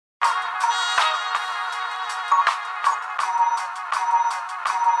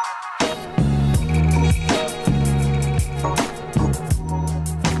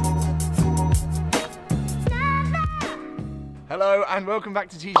Hello and welcome back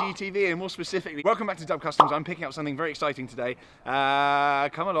to TGTV, and more specifically, welcome back to Dub Customs. I'm picking up something very exciting today.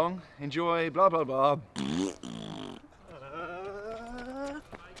 Come along, enjoy, blah blah blah.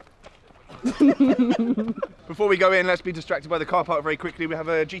 Before we go in, let's be distracted by the car park very quickly. We have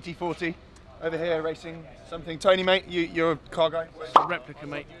a GT40 over here racing something. Tony, mate, you're a car guy. It's a replica,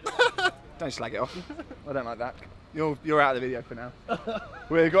 mate. Don't slag it off. I don't like that. You're out of the video for now.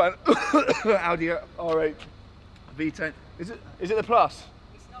 We've got an Audi R8 V10. Is it the Plus?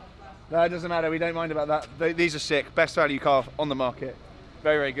 It's not Plus. No, it doesn't matter. We don't mind about that. These are sick. Best value car on the market.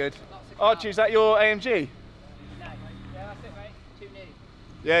 Very, very good. Archie, is that your AMG? Yeah, that's it, mate. Too new.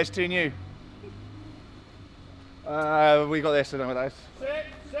 Yeah, it's too new. We got this. I don't know what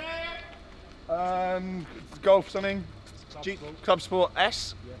that is. Golf something. Club Sport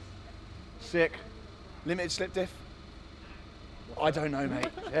S. Yes. Sick. Limited slip diff. I don't know, mate.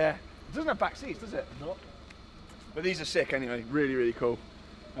 Yeah. It doesn't have back seats, does it? Not. But these are sick anyway. Really, really cool.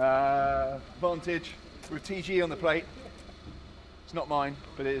 Vantage with TG on the plate. It's not mine,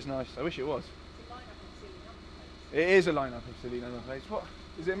 but it is nice. I wish it was. It is a lineup of silly number plates. What?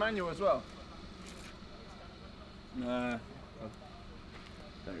 Is it manual as well? Nah.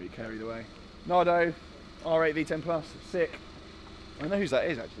 Don't really care either way. Nardo R8 V10 Plus. Sick. I know whose that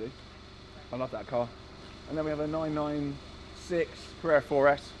is actually. I love that car. And then we have a 996 Carrera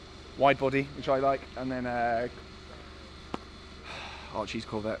 4S, wide body, which I like, and then Archie's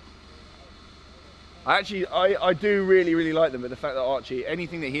Corvette. I do really like them, but the fact that Archie,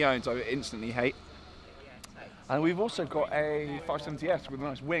 anything that he owns, I instantly hate. And we've also got a 570S with a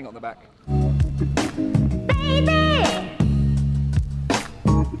nice wing on the back. Baby!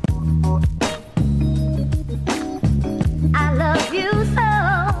 I love you so.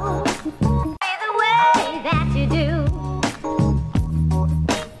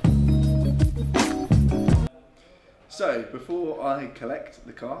 So, before I collect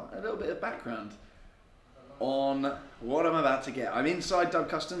the car, a little bit of background on what I'm about to get. I'm inside Dub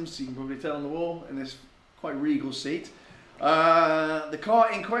Customs, you can probably tell on the wall, in this quite regal seat. The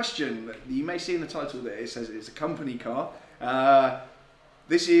car in question, you may see in the title that it says it's a company car.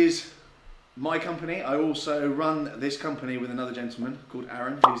 This is my company. I also run this company with another gentleman called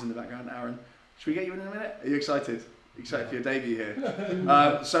Aaron, who's in the background. Aaron, should we get you in a minute? Are you excited? Excited for your debut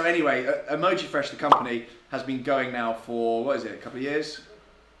here. So anyway, Emoji Fresh, the company, has been going now for, what is it, a couple of years?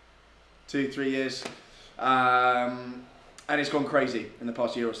 2-3 years. And it's gone crazy in the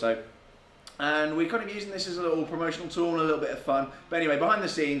past year or so. And we're kind of using this as a little promotional tool and a little bit of fun. But anyway, behind the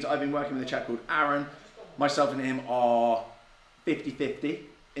scenes, I've been working with a chap called Aaron. Myself and him are 50-50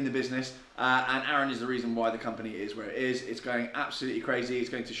 in the business. And Aaron is the reason why the company is where it is. It's going absolutely crazy. It's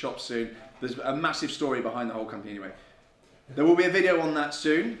going to shop soon. There's a massive story behind the whole company anyway. There will be a video on that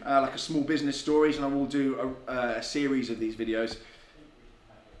soon, like a small business stories, and I will do a series of these videos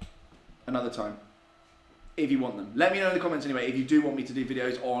another time, if you want them. Let me know in the comments anyway, if you do want me to do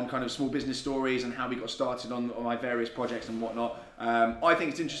videos on kind of small business stories and how we got started on my various projects and whatnot. I think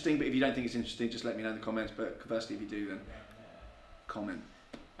it's interesting, but if you don't think it's interesting, just let me know in the comments. But conversely, if you do, then comment.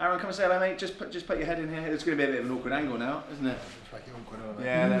 Aaron, come and say hello, mate. Just put your head in here. It's going to be a bit of an awkward angle now, isn't it?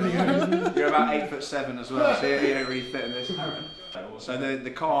 Yeah, there we go. You're about 8'7" as well, so you don't really fit in this. Aaron. So the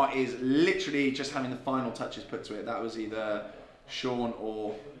car is literally just having the final touches put to it. That was either Sean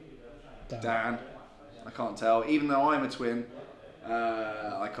or Dan. I can't tell. Even though I'm a twin,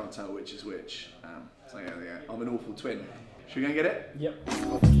 I can't tell which is which. So yeah, there you go. I'm an awful twin. Should we go and get it? Yep.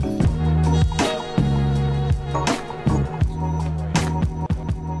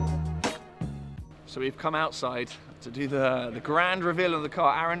 So we've come outside to do the grand reveal of the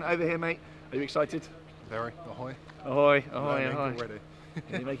car. Aaron, over here, mate. Are you excited? Very. Ahoy. Ahoy, ahoy, ahoy. Already.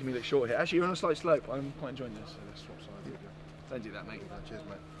 You're making me look short here. Actually, you're on a slight slope. I'm quite enjoying this. So let's swap sides again. Don't do that, mate. Cheers,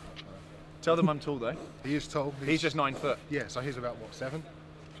 mate. Tell them I'm tall, though. He is tall. He's just 9 foot. Yeah, so he's about, what, 7?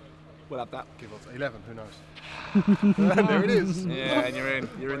 We'll have that. Give or 11, who knows? There it is. Yeah, and you're in.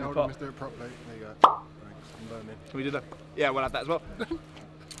 You're in the pot. Let's do it properly. There you go. Thanks. I'm learning. Can we do that? Yeah, we'll have that as well.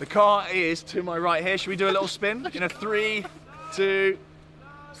 The car is to my right here. Should we do a little spin? In a 3, 2...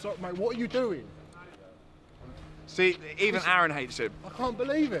 Sorry, mate, what are you doing? See, even Aaron hates him. I can't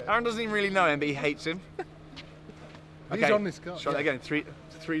believe it. Aaron doesn't even really know him, but he hates him. He's on this car. Try that again. 3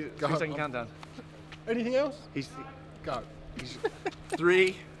 second countdown. Anything else? Go.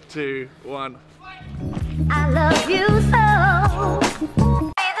 3, 2, 1. I love you so.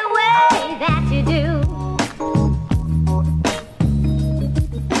 The way that you do.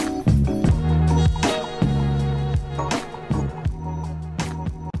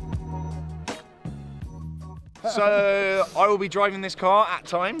 So I will be driving this car at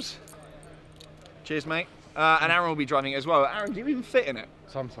times. Cheers, mate. and Aaron will be driving it as well. Aaron, do you even fit in it?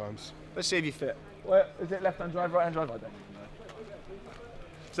 Sometimes. Let's see if you fit. Well, is it left-hand drive, right-hand drive? I don't know.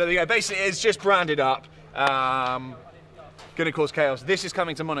 So there you go. Basically, it's just branded up. Gonna cause chaos. This is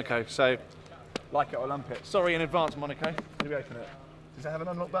coming to Monaco, so like it or lump it. Sorry in advance, Monaco. Did we open it? Does it have an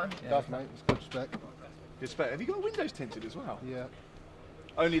unlock button? It does, mate. It's good spec. Good spec. Have you got windows tinted as well? Yeah.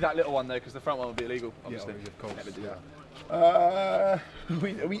 Only that little one though, because the front one would be illegal, obviously. Yeah, of course. Never do Yeah. that.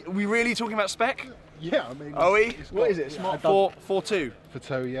 Are we really talking about spec? Yeah, I mean. Are we? it's What got- is it? yeah, Smart I don't- 4.2. For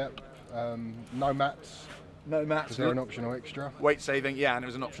 2, yeah. No mats. No mats. Is there an optional extra? Weight saving, yeah, and there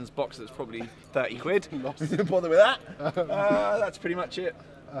was an options box that's probably 30 quid. Didn't bother with that. That's pretty much it.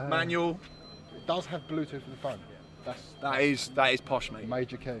 Manual. It does have Bluetooth for the phone. That is posh, mate.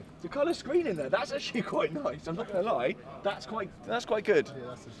 Major key. The colour screen in there, that's actually quite nice. I'm not going to lie, that's quite good. Yeah,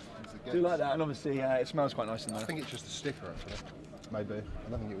 that's a I do like that, and obviously it smells quite nice in I there. think it's just a sticker, actually. Maybe. I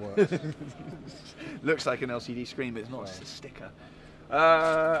don't think it works. Looks like an LCD screen, but it's not. It's a sticker.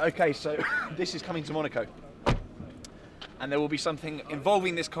 Okay, so this is coming to Monaco, and there will be something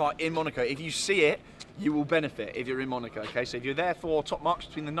involving this car in Monaco. If you see it, you will benefit if you're in Monaco. Okay, so if you're there for Top Marks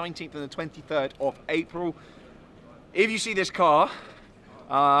between the 19th and the 23rd of April, if you see this car,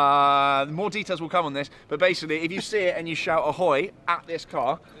 more details will come on this, but basically if you see it and you shout ahoy at this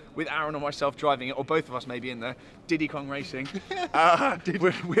car with Aaron or myself driving it, or both of us maybe in there, Diddy Kong Racing,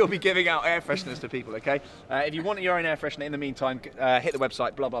 we'll be giving out air fresheners to people, okay? If you want your own air freshener in the meantime, hit the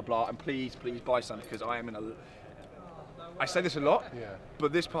website, blah, blah, blah, and please buy some, because I am in a... I say this a lot,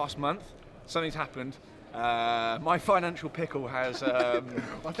 but this past month, something's happened. My financial pickle has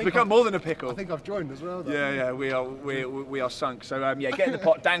become more than a pickle. I think I've joined as well, though. Yeah, we are sunk. So yeah, get in the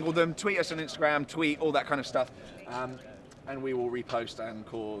pot, dangle them, tweet us on Instagram, tweet all that kind of stuff, and we will repost and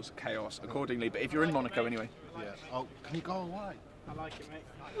cause chaos accordingly. But if you're in Monaco anyway, Yeah. Oh, can you go away? I like it,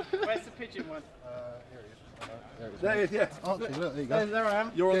 mate. Where's the pigeon one? Here it is. There it is. there, mate. yeah, Oh, actually, look, there you go. There I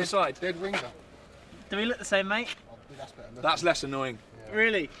am. you're on the side. Dead ringer. Do we look the same, mate? Oh, that's better. That's less annoying.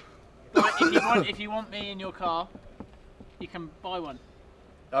 Really? Right, if you want me in your car, you can buy one.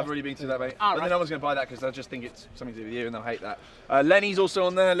 I've already been through that, mate. Ah, But right. then no one's going to buy that because they'll just think it's something to do with you and they'll hate that. Lenny's also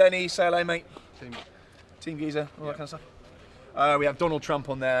on there. Lenny, say hello, mate. Team Geezer, all that kind of stuff. We have Donald Trump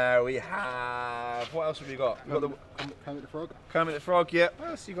on there. We have... What else have we got? We've got the Kermit the Frog. Kermit the Frog, yeah. What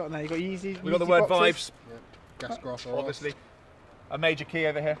else you got in there? You got Yeezy. We've got the word vibes, Gas grass. obviously. A major key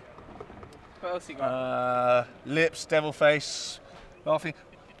over here. What else you got? Lips, devil face, laughing.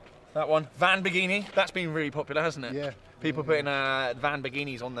 That one. Van Bikini. That's been really popular, hasn't it? Yeah. People putting van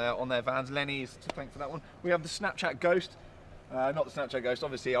bikinis on their vans. Lenny's to thank for that one. We have the Snapchat Ghost. Not the Snapchat Ghost,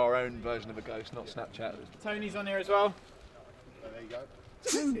 obviously our own version of a ghost, not Snapchat. Tony's on here as well. There you go.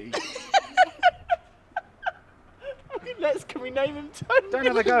 Tony? Can we name him Tony? Don't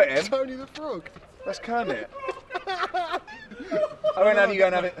have a go at him. Tony the Frog. That's Kermit. I won't have you go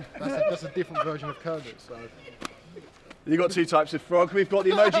and have it. That's a different version of Kermit, so. You've got two types of frog. We've got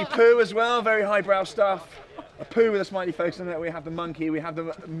the emoji poo as well, very highbrow stuff. A poo with a smiley face on it. We have the monkey. We have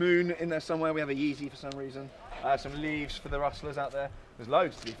the moon in there somewhere. We have a Yeezy for some reason. Some leaves for the rustlers out there. There's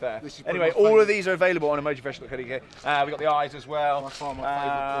loads, to be fair. This is probably Anyway, my all favourite. of these are available on emojifresh.co.uk. We've got the eyes as well. By far my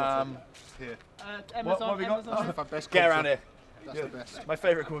favourite here. Emma's what have we got? Emma's on My best Get quarter. around here. That's the best. My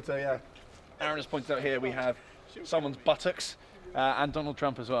favourite quarter, yeah. Aaron has pointed out here we have someone's buttocks and Donald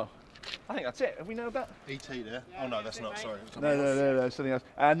Trump as well. I think that's it. Have we know about? E.T. there. Oh no, that's not. Sorry. No, something else.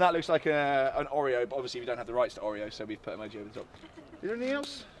 And that looks like an Oreo, but obviously we don't have the rights to Oreo, so we've put emoji over the top. Is there anything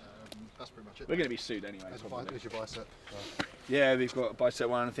else? That's pretty much it. We're going to be sued anyway. There's your bicep. Yeah, we've got a bicep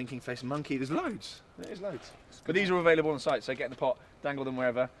one, a thinking face monkey. There's loads. There's loads. But these are available on the site, so get in the pot, dangle them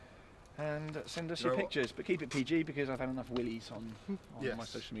wherever, and send us your You know what? pictures. But keep it PG because I've had enough willies on Yes. my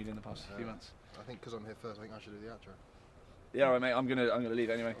social media in the past few months. I think because I'm here first, I think I should do the outro. Yeah, all right, mate. I'm gonna leave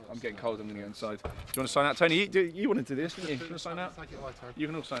anyway. I'm getting cold. I'm gonna go inside. Do you want to sign out, Tony? You wanted to do this, didn't you? Do you want to sign out? Take it lighter. You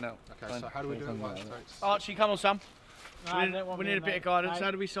can all sign out. Okay, so how do we do it? Like, so it's- Archie, come on, Sam. No, I don't want We me need a in, bit of mate. guidance. No.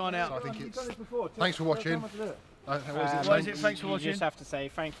 How do we sign so out? I think it's. Thanks for watching. What is What it? is it? Thanks for You watching. just have to say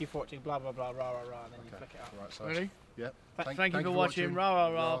thank you for watching, blah blah blah, rah rah rah, and then you flick it out. Right, so Ready? Yeah. Thank you for watching. Rah, rah,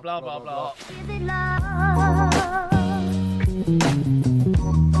 rah, blah, blah, blah. Is it love?